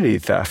identity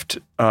theft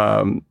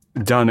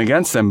done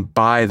against them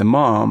by the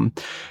mom,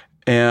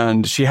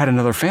 and she had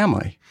another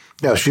family.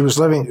 No, she was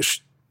living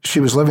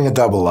a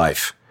double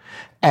life.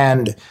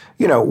 And,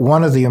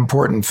 one of the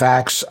important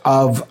facts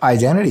of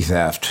identity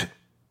theft,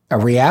 a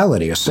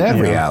sad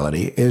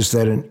reality, is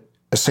that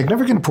a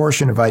significant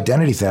portion of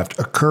identity theft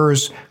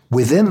occurs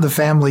within the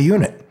family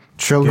unit.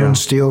 Children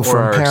steal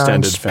from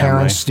parents,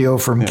 parents steal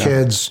from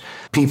kids,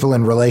 people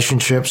in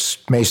relationships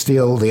may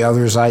steal the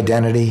other's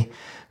identity,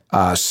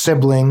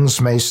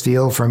 siblings may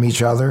steal from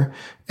each other,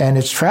 and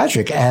it's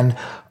tragic. And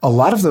a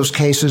lot of those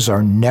cases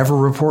are never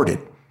reported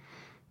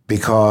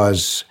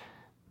because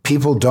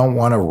people don't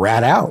want to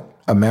rat out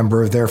a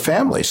member of their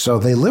family, so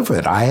they live with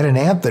it. I had an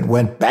aunt that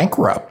went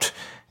bankrupt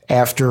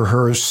after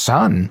her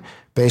son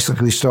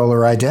basically stole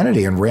her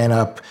identity and ran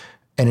up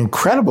an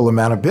incredible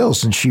amount of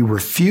bills, and she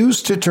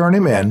refused to turn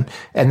him in,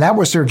 and that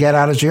was her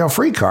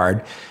get-out-of-jail-free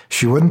card.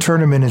 She wouldn't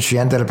turn him in, and she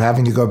ended up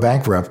having to go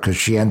bankrupt because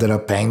she ended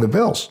up paying the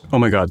bills. Oh,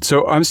 my God.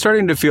 So I'm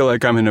starting to feel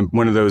like I'm in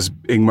one of those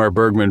Ingmar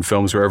Bergman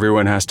films where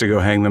everyone has to go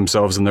hang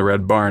themselves in the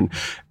Red Barn.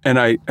 And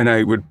I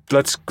would,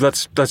 let's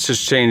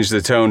just change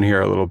the tone here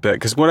a little bit,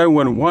 because what I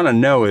want to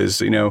know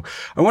is,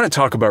 I want to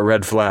talk about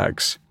red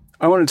flags.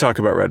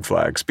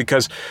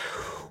 Because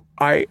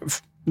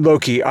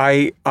Loki,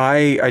 I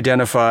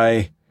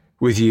identify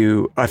with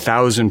you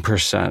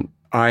 1,000%.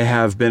 I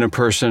have been a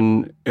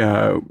person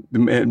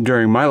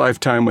during my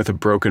lifetime with a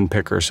broken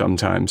picker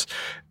sometimes,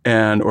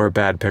 or a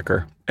bad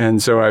picker.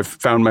 And so I've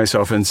found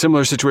myself in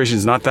similar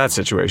situations, not that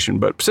situation,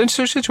 but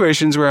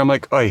situations where I'm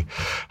like, "Oy,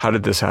 how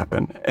did this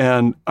happen?"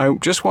 And I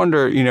just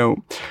wonder,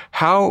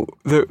 how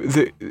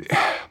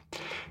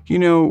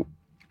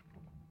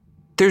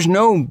there's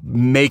no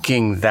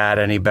making that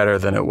any better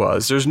than it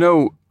was. There's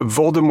no,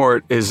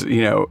 Voldemort is,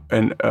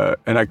 an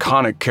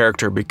iconic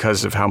character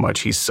because of how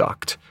much he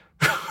sucked.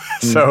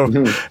 So,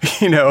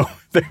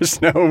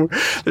 there's no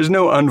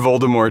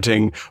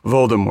un-Voldemorting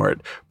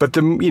Voldemort. But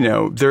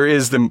there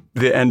is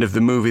the end of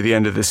the movie, the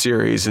end of the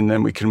series, and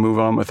then we can move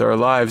on with our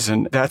lives.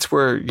 And that's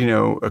where,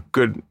 a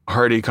good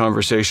hearty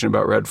conversation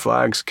about red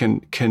flags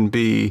can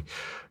be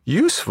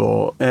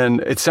useful.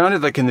 And it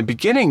sounded like in the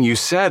beginning you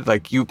said,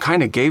 like, you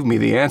kind of gave me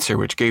the answer,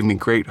 which gave me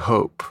great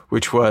hope,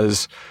 which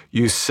was,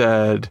 you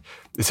said,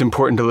 it's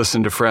important to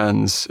listen to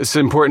friends. It's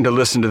important to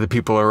listen to the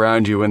people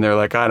around you when they're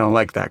like, I don't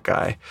like that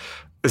guy.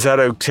 Is that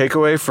a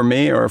takeaway for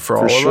me or for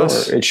all of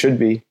us? It should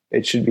be.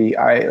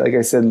 Like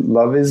I said,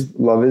 love is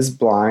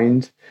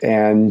blind.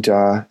 And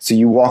so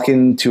you walk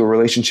into a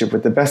relationship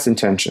with the best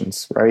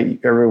intentions, right?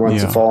 Everyone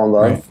wants to fall in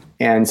love. Right.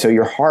 And so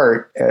your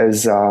heart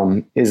is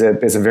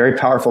a very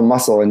powerful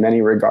muscle in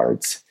many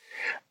regards,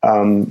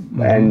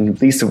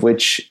 and least of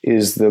which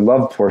is the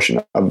love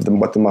portion of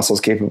what the muscle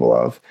is capable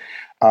of.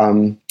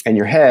 And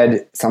your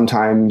head,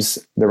 sometimes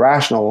the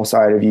rational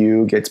side of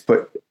you gets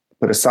put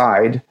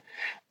aside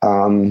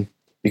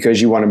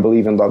because you want to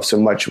believe in love so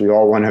much. We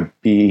all want to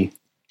be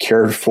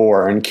cared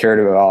for and cared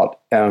about.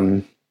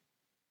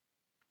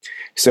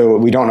 So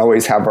we don't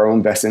always have our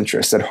own best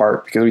interests at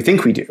heart because we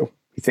think we do.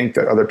 We think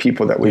that other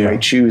people that we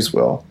might choose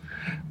will.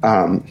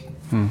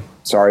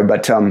 Sorry,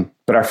 but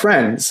our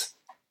friends,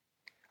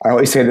 I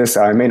always say this,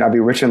 I may not be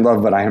rich in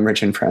love, but I am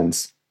rich in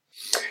friends.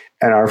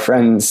 And our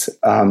friends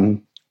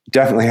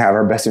definitely have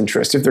our best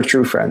interest if they're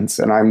true friends.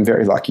 And I'm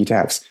very lucky to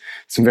have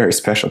some very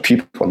special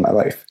people in my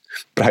life,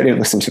 but I didn't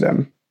listen to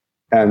them.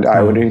 And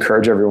I would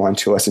encourage everyone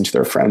to listen to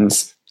their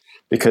friends,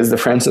 because the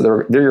friends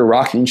they're your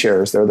rocking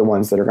chairs. They're the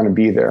ones that are going to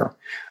be there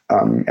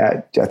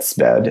at death's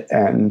bed.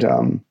 And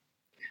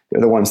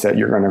they're the ones that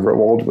you're going to grow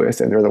old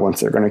with. And they're the ones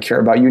that are going to care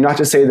about you. Not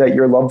to say that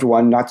your loved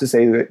one, not to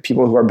say that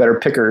people who are better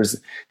pickers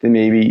than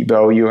maybe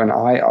Bo, you and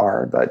I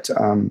are, but,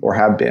 or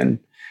have been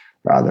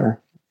rather,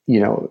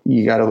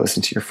 you got to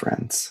listen to your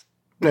friends.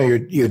 No,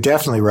 you're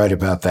definitely right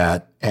about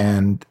that.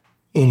 And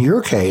in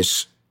your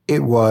case,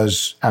 it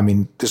was,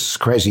 this is a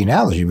crazy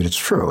analogy, but it's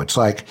true. It's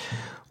like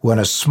when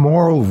a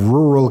small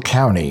rural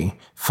county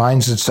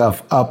finds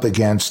itself up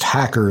against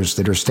hackers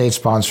that are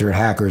state-sponsored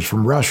hackers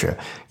from Russia.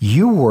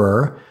 You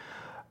were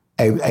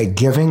a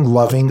giving,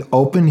 loving,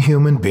 open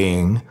human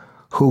being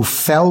who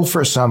fell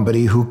for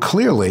somebody who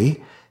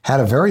clearly had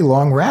a very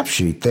long rap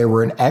sheet. They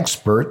were an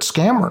expert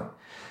scammer.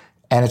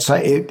 And it's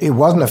like, it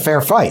wasn't a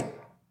fair fight.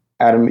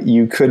 Adam,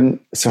 you couldn't.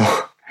 So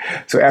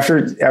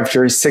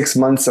after 6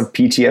 months of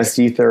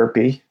PTSD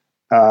therapy,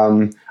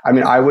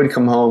 I would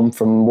come home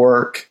from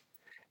work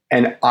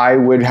and I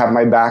would have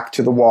my back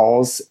to the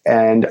walls,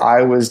 and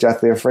I was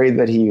deathly afraid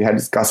that he had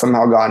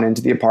somehow gotten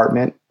into the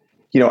apartment.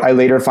 I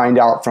later find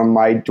out from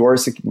my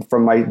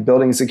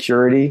building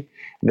security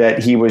that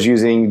he was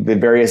using the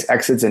various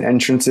exits and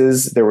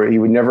entrances. He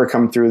would never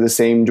come through the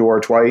same door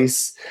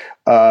twice.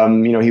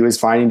 He was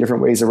finding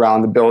different ways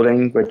around the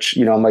building, which,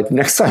 I'm like,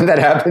 next time that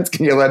happens,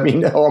 can you let me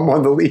know? I'm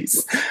on the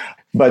lease.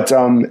 But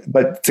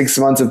 6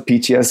 months of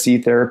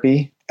PTSD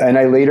therapy. And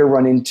I later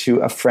run into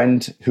a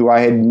friend who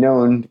I had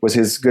known was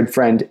his good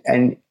friend.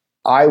 And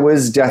I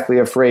was deathly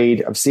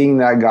afraid of seeing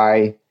that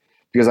guy,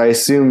 because I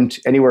assumed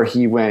anywhere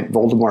he went,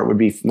 Voldemort would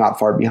be not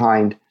far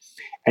behind.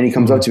 And he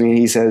comes up to me and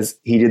he says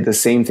he did the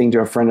same thing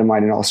to a friend of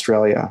mine in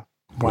Australia.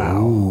 Wow.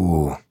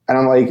 Ooh. And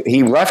I'm like,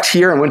 he left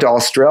here and went to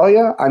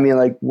Australia?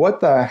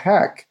 What the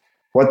heck?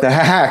 What the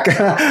heck?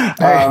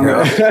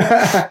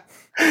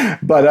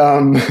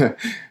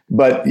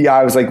 But yeah,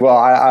 I was like, well,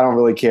 I don't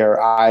really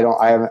care. I don't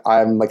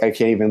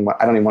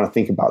even want to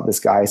think about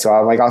this guy. So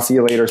I'm like, I'll see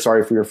you later.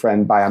 Sorry for your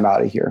friend. Bye. I'm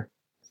out of here.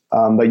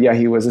 But yeah,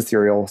 he was a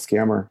serial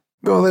scammer.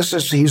 Well,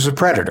 he's a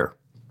predator.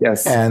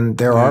 Yes. And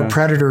there are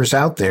predators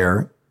out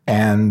there.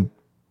 And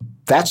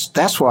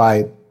that's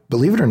why,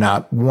 believe it or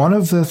not, one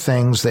of the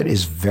things that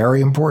is very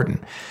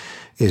important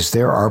is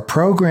there are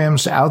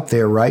programs out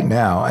there right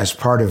now as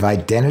part of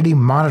identity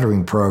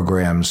monitoring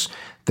programs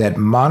that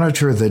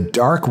monitor the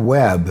dark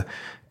web.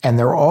 And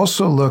they're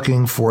also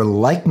looking for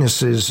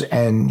likenesses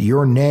and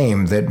your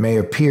name that may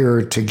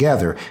appear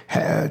together.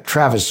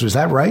 Travis, was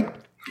that right?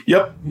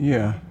 Yep.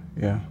 Yeah.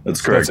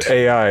 That's correct. That's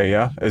AI,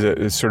 yeah?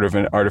 It's sort of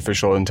an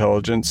artificial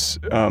intelligence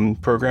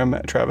program,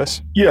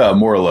 Travis? Yeah,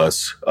 more or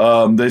less.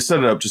 They set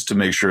it up just to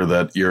make sure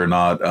that you're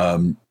not,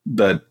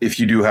 that if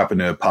you do happen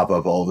to pop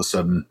up all of a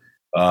sudden,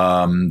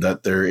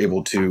 that they're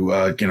able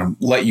to,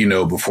 let you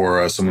know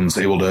before someone's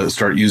able to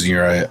start using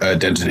your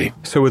identity.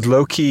 So with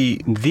Loki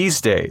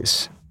these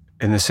days,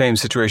 in the same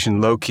situation,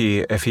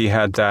 Loki, if he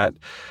had that,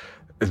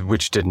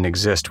 which didn't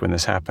exist when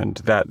this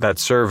happened, that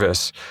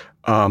service,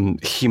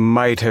 he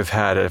might have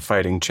had a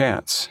fighting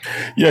chance.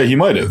 Yeah, he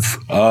might have.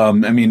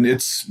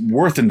 It's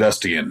worth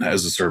investing in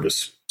as a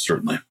service,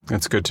 certainly.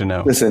 That's good to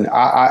know. Listen,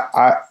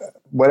 I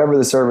whatever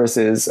the service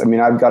is,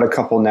 I've got a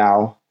couple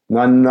now,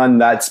 none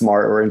that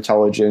smart or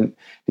intelligent.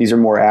 These are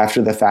more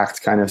after the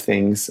fact kind of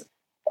things.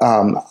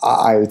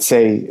 I would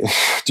say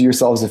do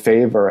yourselves a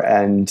favor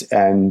and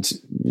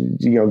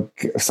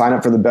sign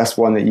up for the best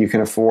one that you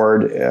can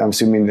afford. I'm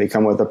assuming they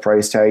come with a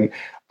price tag.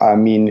 I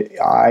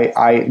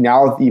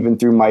now, even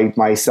through my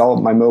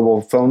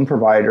mobile phone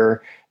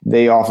provider,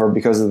 they offer,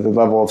 because of the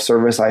level of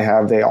service I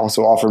have, they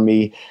also offer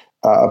me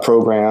a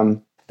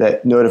program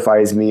that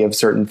notifies me of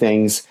certain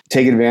things.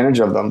 Take advantage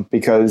of them,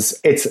 because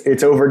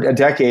it's over a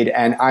decade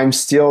and I'm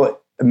still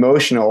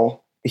emotional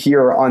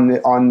here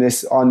on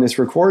this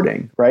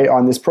recording, right?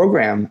 On this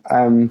program.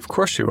 Of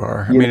course you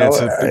are.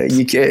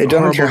 It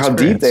doesn't care how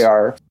deep they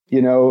are.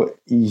 You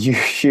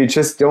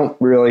just don't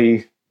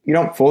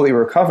fully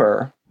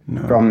recover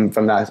from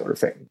that sort of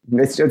thing.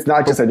 It's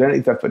not just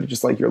identity theft, but it's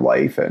just like your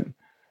life, and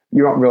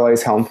you don't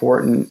realize how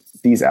important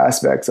these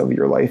aspects of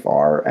your life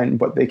are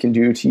and what they can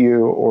do to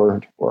you,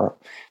 or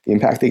the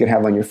impact they can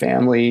have on your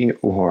family,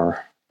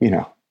 or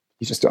you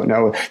just don't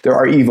know. There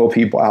are evil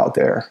people out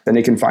there, and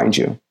they can find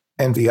you.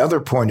 And the other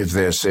point of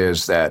this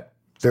is that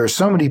there are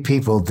so many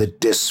people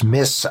that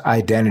dismiss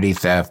identity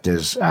theft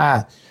as,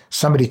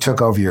 somebody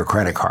took over your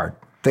credit card.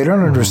 They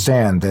don't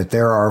understand that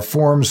there are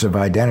forms of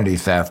identity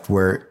theft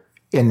where,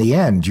 in the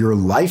end, your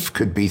life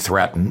could be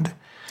threatened.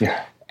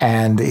 Yeah.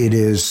 And it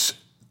is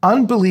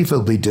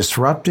unbelievably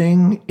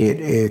disrupting.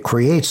 It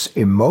creates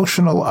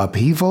emotional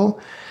upheaval,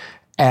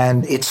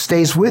 and it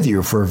stays with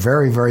you for a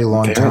very, very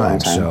long time.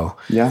 So,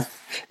 yeah.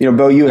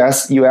 Bo, you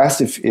asked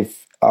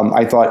if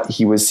I thought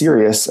he was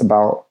serious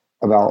about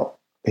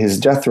his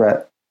death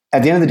threat.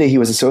 At the end of the day, he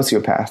was a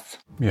sociopath.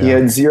 Yeah. He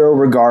had zero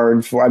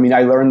regard for.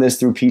 I learned this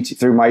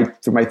through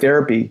my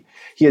therapy.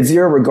 He had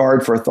zero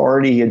regard for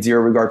authority. He had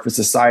zero regard for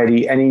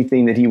society.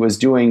 Anything that he was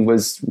doing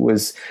was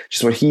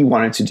just what he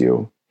wanted to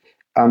do.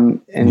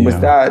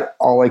 With that,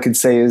 all I could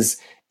say is,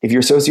 if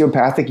you're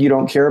sociopathic, you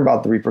don't care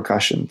about the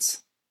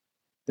repercussions.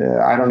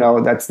 I don't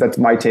know. That's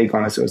my take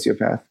on a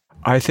sociopath.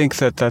 I think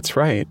that's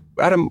right.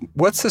 Adam,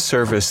 what's the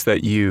service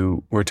that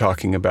you were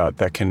talking about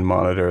that can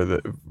monitor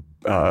the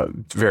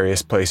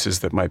various places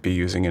that might be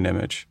using an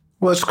image?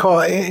 Well, it's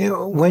called,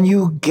 when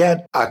you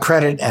get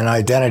credit and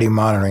identity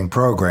monitoring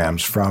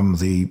programs from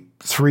the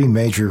 3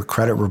 major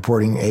credit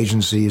reporting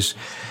agencies,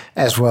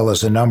 as well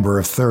as a number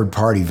of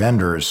third-party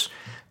vendors,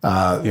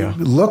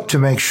 look to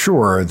make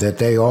sure that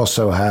they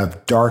also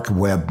have dark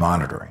web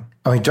monitoring.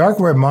 Dark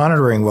web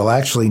monitoring will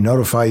actually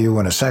notify you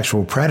when a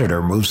sexual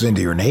predator moves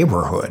into your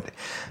neighborhood.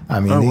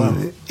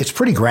 It's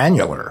pretty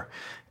granular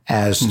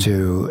as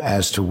to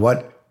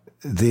what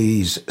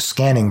these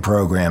scanning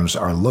programs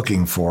are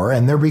looking for,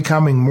 and they're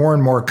becoming more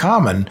and more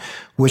common,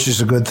 which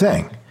is a good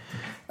thing,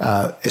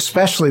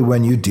 especially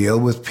when you deal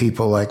with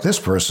people like this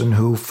person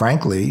who,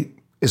 frankly,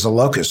 is a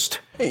locust.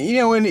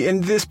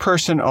 And this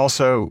person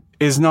also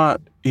is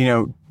not,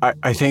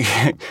 I think,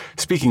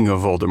 speaking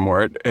of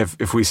Voldemort,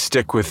 if we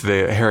stick with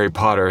the Harry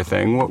Potter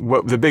thing,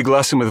 what the big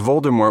lesson with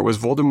Voldemort was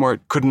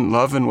Voldemort couldn't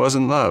love and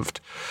wasn't loved.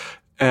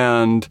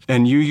 And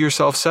you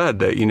yourself said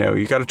that,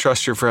 you got to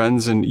trust your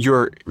friends, and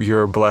you're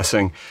a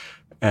blessing,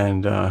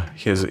 and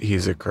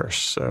he's a curse.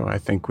 So I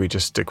think we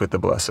just stick with the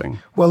blessing.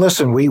 Well,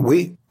 listen,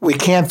 we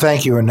can't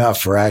thank you enough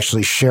for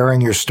actually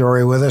sharing your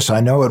story with us. I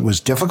know it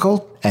was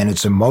difficult and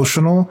it's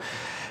emotional.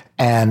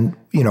 And,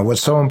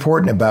 what's so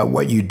important about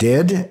what you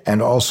did,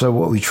 and also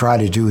what we try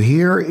to do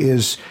here,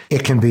 is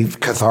it can be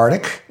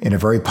cathartic in a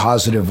very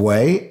positive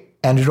way.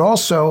 And it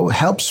also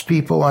helps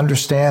people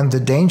understand the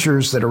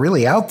dangers that are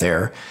really out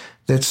there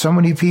that so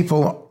many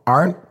people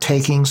aren't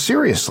taking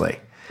seriously.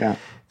 Yeah.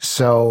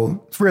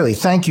 So really,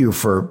 thank you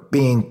for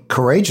being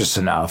courageous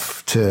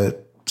enough to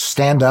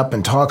stand up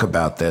and talk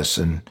about this.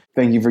 And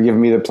thank you for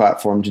giving me the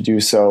platform to do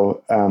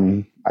so.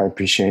 I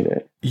appreciate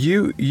it.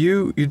 You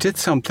did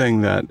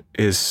something that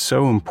is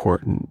so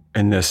important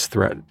in this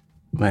threat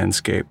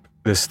landscape,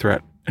 this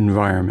threat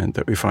environment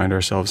that we find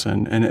ourselves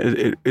in. And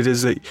it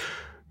is that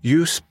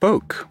you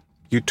spoke.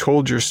 You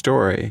told your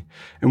story,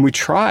 and we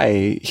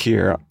try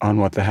here on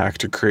What the Hack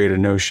to create a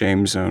no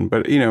shame zone.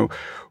 But,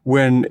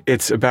 when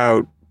it's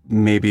about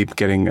maybe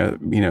getting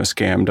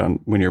scammed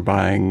on when you're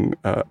buying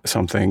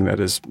something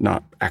that is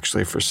not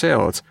actually for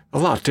sale, it's a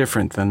lot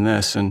different than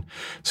this. And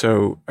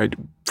so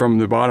from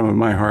the bottom of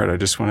my heart, I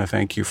just want to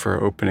thank you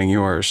for opening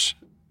your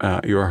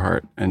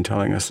heart and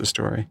telling us the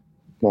story.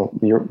 Well,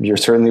 you're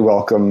certainly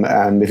welcome.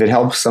 And if it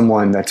helps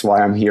someone, that's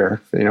why I'm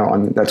here.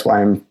 That's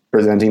why I'm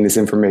presenting this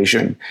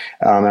information.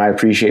 And I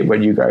appreciate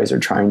what you guys are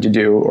trying to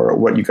do, or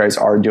what you guys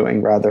are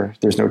doing, rather.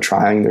 There's no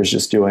trying, there's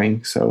just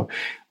doing. So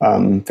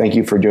thank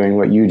you for doing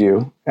what you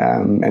do.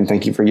 And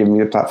thank you for giving me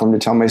the platform to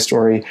tell my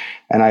story.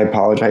 And I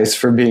apologize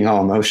for being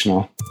all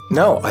emotional.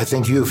 No, I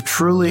think you've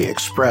truly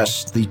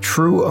expressed the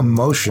true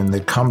emotion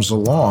that comes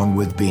along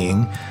with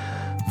being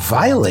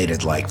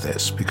violated like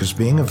this, because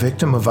being a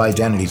victim of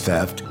identity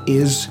theft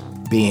is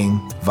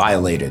being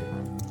violated.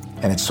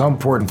 And it's so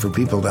important for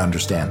people to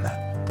understand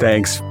that.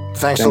 Thanks.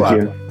 Thanks a lot.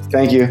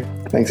 Thank you.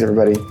 Thanks,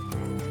 everybody.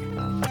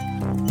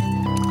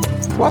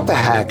 What the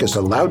Hack is a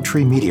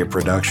Loudtree Media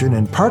production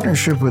in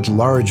partnership with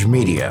Large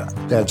Media.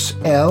 That's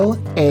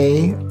LARJ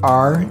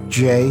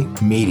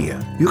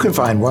Media. You can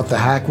find What the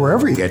Hack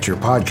wherever you get your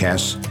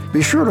podcasts.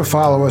 Be sure to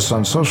follow us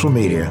on social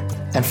media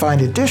and find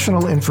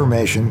additional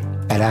information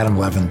at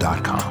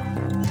adamlevin.com.